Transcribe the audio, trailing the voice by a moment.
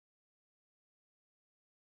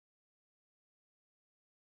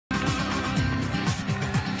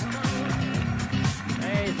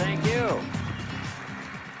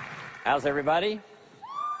How's everybody?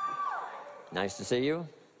 Nice to see you.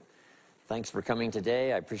 Thanks for coming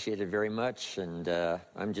today. I appreciate it very much, and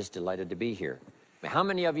I'm just delighted to be here. How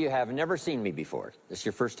many of you have never seen me before? This is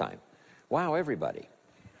your first time. Wow, everybody.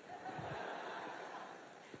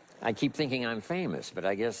 I keep thinking I'm famous, but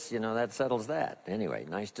I guess, you know, that settles that. Anyway,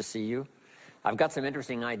 nice to see you. I've got some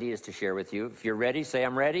interesting ideas to share with you. If you're ready, say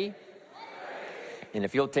I'm ready. And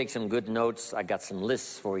if you'll take some good notes, I got some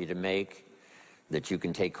lists for you to make that you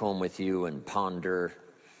can take home with you and ponder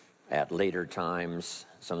at later times.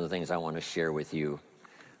 Some of the things I want to share with you.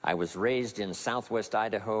 I was raised in southwest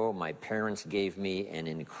Idaho. My parents gave me an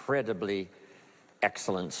incredibly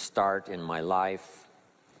excellent start in my life,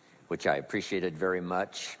 which I appreciated very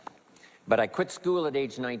much. But I quit school at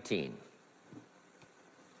age 19,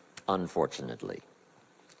 unfortunately.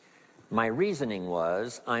 My reasoning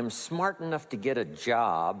was, I'm smart enough to get a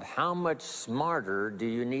job. How much smarter do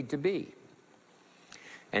you need to be?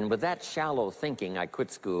 And with that shallow thinking, I quit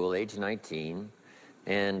school, age 19,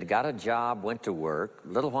 and got a job, went to work. A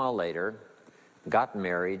little while later, got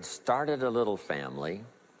married, started a little family,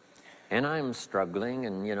 and I'm struggling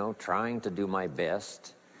and, you know, trying to do my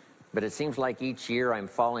best. But it seems like each year I'm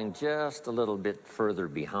falling just a little bit further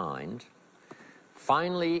behind.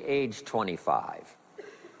 Finally, age 25.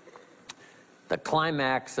 The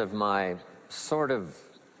climax of my sort of,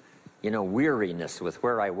 you know, weariness with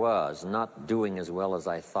where I was, not doing as well as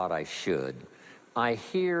I thought I should, I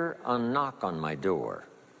hear a knock on my door,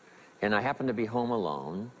 and I happen to be home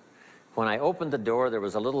alone. When I opened the door, there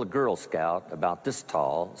was a little Girl Scout about this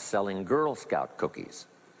tall selling Girl Scout cookies.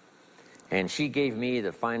 And she gave me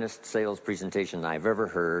the finest sales presentation I've ever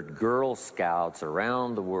heard. Girl Scouts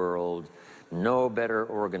around the world, no better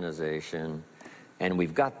organization. And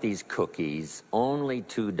we've got these cookies, only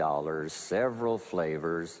 $2, several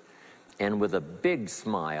flavors. And with a big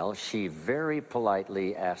smile, she very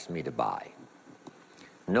politely asked me to buy.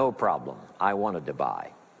 No problem, I wanted to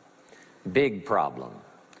buy. Big problem,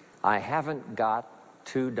 I haven't got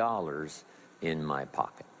 $2 in my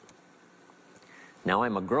pocket. Now,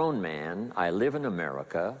 I'm a grown man, I live in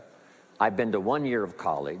America, I've been to 1 year of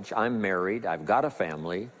college, I'm married, I've got a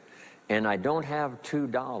family, and I don't have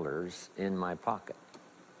 $2 in my pocket.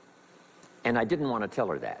 And I didn't want to tell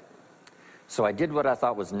her that. So I did what I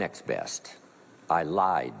thought was next best. I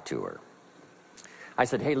lied to her. I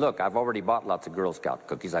said, hey, look, I've already bought lots of Girl Scout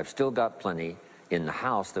cookies. I've still got plenty in the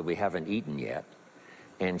house that we haven't eaten yet.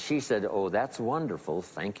 And she said, oh, that's wonderful.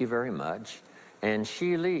 Thank you very much. And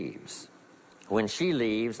she leaves. When she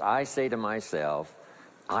leaves, I say to myself,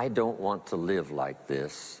 I don't want to live like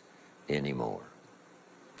this anymore.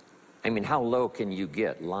 I mean, how low can you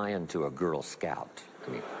get lying to a Girl Scout? I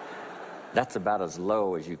mean, that's about as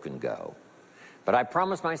low as you can go. But I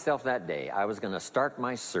promised myself that day I was going to start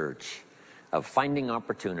my search of finding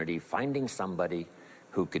opportunity, finding somebody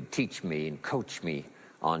who could teach me and coach me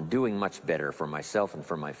on doing much better for myself and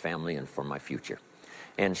for my family and for my future.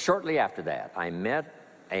 And shortly after that, I met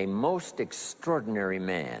a most extraordinary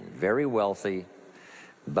man, very wealthy,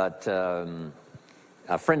 but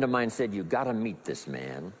a friend of mine said, you got to meet this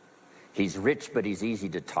man. He's rich, but he's easy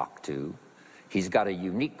to talk to. He's got a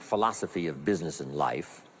unique philosophy of business and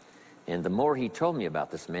life. And the more he told me about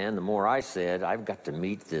this man, the more I said, I've got to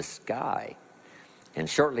meet this guy. And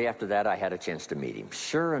shortly after that, I had a chance to meet him.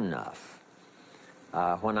 Sure enough,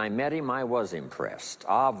 when I met him, I was impressed.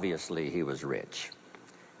 Obviously, he was rich,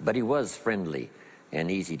 but he was friendly and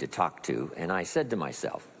easy to talk to. And I said to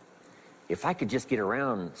myself, if I could just get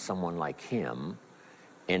around someone like him,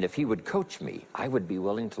 and if he would coach me, I would be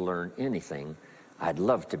willing to learn anything. I'd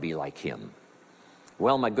love to be like him.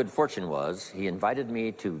 Well, my good fortune was he invited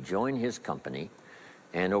me to join his company,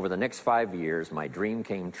 and over the next 5 years, my dream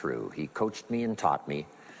came true. He coached me and taught me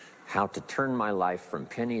how to turn my life from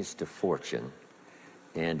pennies to fortune.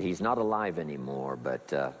 And he's not alive anymore,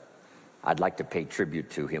 but I'd like to pay tribute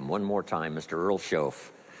to him one more time, Mr. Earl Schoaf,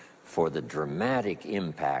 for the dramatic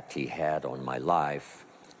impact he had on my life,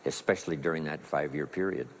 especially during that 5-year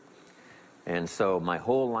period. And so my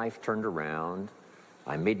whole life turned around.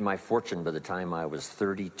 I made my fortune by the time I was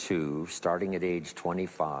 32, starting at age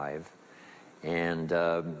 25. And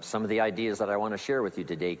some of the ideas that I want to share with you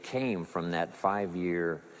today came from that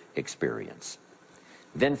 5-year experience.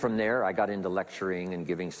 Then from there, I got into lecturing and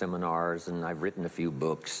giving seminars, and I've written a few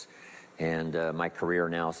books. And my career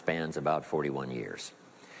now spans about 41 years.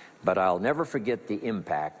 But I'll never forget the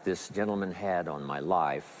impact this gentleman had on my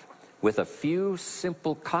life with a few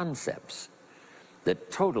simple concepts that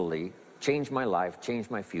totally changed my life,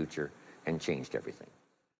 changed my future, and changed everything.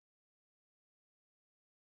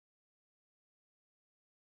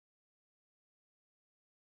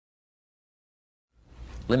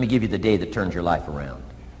 Let me give you the day that turns your life around,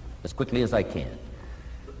 as quickly as I can.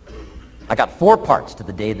 I got 4 parts to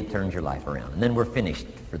the day that turns your life around, and then we're finished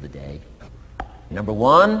for the day. Number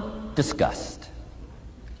 1, disgust.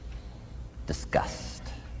 Disgust.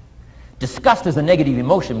 Disgust is a negative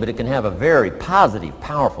emotion, but it can have a very positive,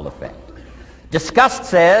 powerful effect. Disgust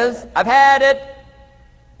says, I've had it.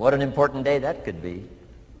 What an important day that could be.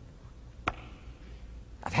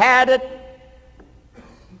 I've had it.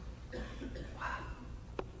 Wow.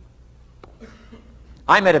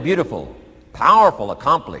 I met a beautiful, powerful,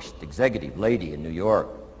 accomplished executive lady in New York.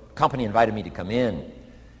 The company invited me to come in.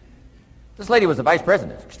 This lady was a vice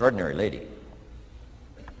president, extraordinary lady.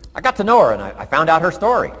 I got to know her, and I found out her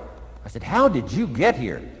story. I said, how did you get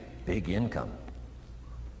here? Big income.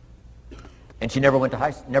 And she never went to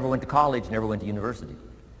college, never went to university.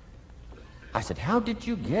 I said, how did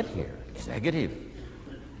you get here? Executive,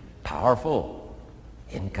 powerful,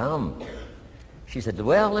 income. She said,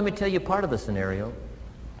 well, let me tell you part of the scenario.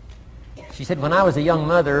 She said, when I was a young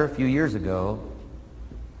mother a few years ago,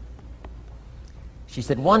 she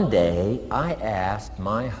said, one day I asked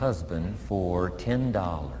my husband for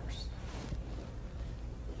 $10.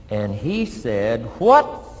 And he said,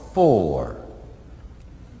 what for?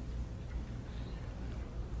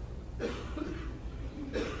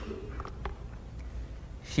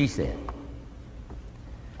 She said,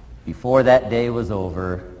 before that day was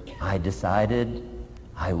over, I decided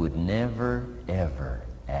I would never, ever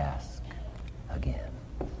ask again.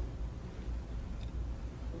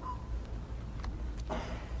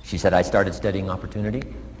 She said, I started studying opportunity,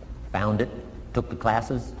 found it, took the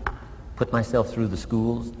classes, put myself through the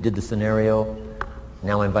schools, did the scenario.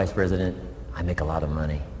 Now I'm vice president. I make a lot of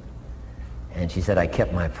money. And she said, I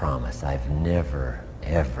kept my promise. I've never,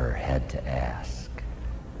 ever had to ask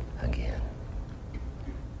again.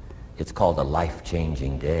 It's called a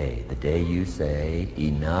life-changing day. The day you say,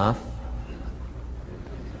 enough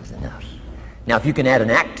is enough. Now, if you can add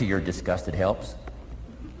an act to your disgust, it helps.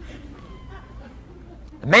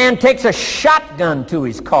 A man takes a shotgun to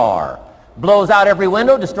his car, blows out every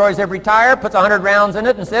window, destroys every tire, puts 100 rounds in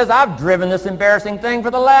it, and says, I've driven this embarrassing thing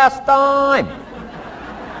for the last time.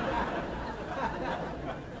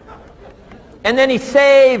 And then he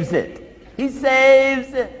saves it. He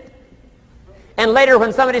saves it. And later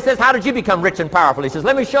when somebody says, how did you become rich and powerful? He says,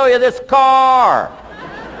 let me show you this car.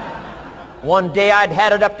 One day I'd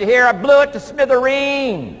had it up to here, I blew it to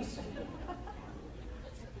smithereens.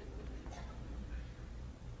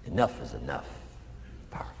 Enough is enough.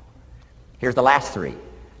 Powerful. Here's the last 3.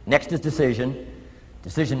 Next is decision.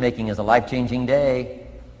 Decision making is a life-changing day.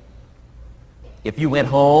 If you went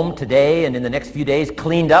home today and in the next few days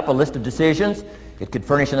cleaned up a list of decisions, it could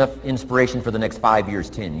furnish enough inspiration for the next 5 years,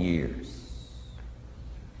 10 years.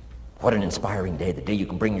 What an inspiring day, the day you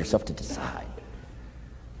can bring yourself to decide.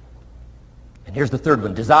 And here's the 3rd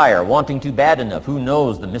one, desire, wanting too bad enough. Who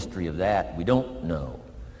knows the mystery of that? We don't know.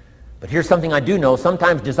 But here's something I do know.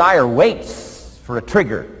 Sometimes desire waits for a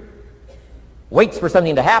trigger, waits for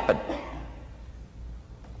something to happen.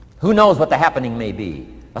 Who knows what the happening may be?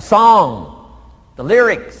 A song, the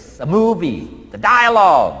lyrics, a movie, the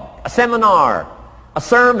dialogue, a seminar, a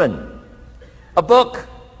sermon, a book,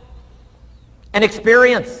 an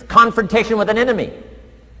experience, confrontation with an enemy,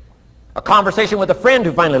 a conversation with a friend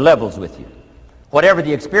who finally levels with you. Whatever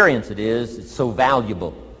the experience it is, it's so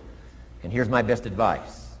valuable. And here's my best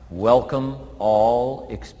advice. Welcome all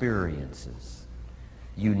experiences.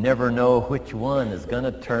 You never know which one is going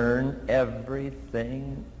to turn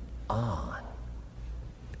everything on.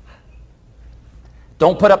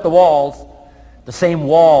 Don't put up the walls. The same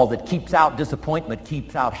wall that keeps out disappointment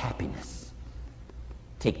keeps out happiness.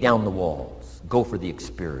 Take down the walls. Go for the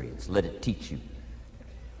experience. Let it teach you.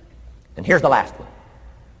 And here's the last one.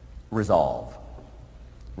 Resolve.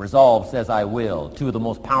 Resolve says I will. 2 of the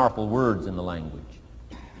most powerful words in the language.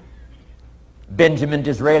 Benjamin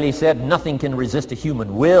Disraeli said, nothing can resist a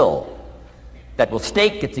human will that will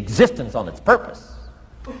stake its existence on its purpose.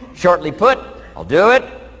 Shortly put, I'll do it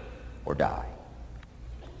or die.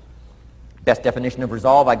 Best definition of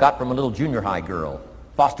resolve I got from a little junior high girl,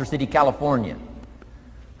 Foster City, California.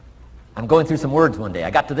 I'm going through some words one day. I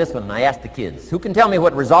got to this one and I asked the kids, who can tell me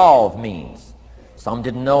what resolve means? Some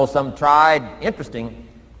didn't know, some tried. Interesting.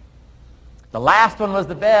 The last one was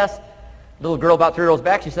the best. Little girl about 3 rows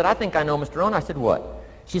back, she said, I think I know, Mr. Rohn. I said, what?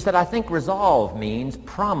 She said, I think resolve means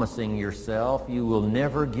promising yourself you will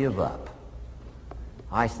never give up.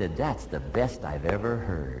 I said, that's the best I've ever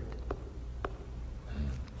heard.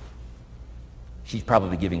 She's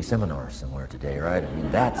probably giving seminars somewhere today, right? I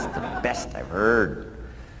mean, that's the best I've heard.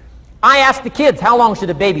 I asked the kids, how long should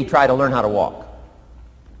a baby try to learn how to walk?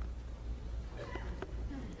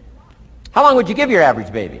 How long would you give your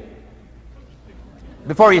average baby?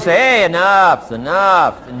 Before you say, hey, enough's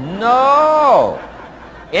enough. No.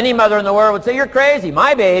 Any mother in the world would say, you're crazy.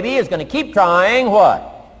 My baby is going to keep trying what?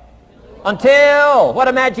 Until. What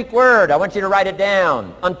a magic word. I want you to write it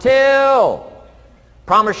down. Until.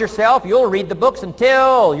 Promise yourself you'll read the books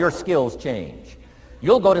until your skills change.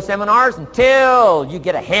 You'll go to seminars until you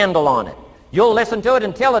get a handle on it. You'll listen to it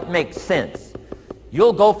until it makes sense.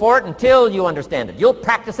 You'll go for it until you understand it. You'll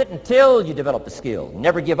practice it until you develop the skill.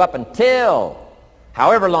 Never give up until,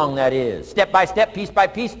 however long that is. Step by step, piece by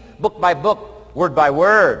piece, book by book, word by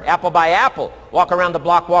word, apple by apple. Walk around the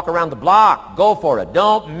block, walk around the block. Go for it.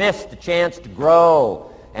 Don't miss the chance to grow,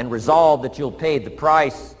 and resolve that you'll pay the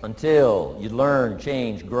price until you learn,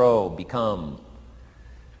 change, grow, become.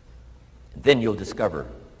 Then you'll discover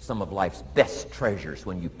some of life's best treasures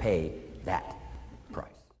when you pay that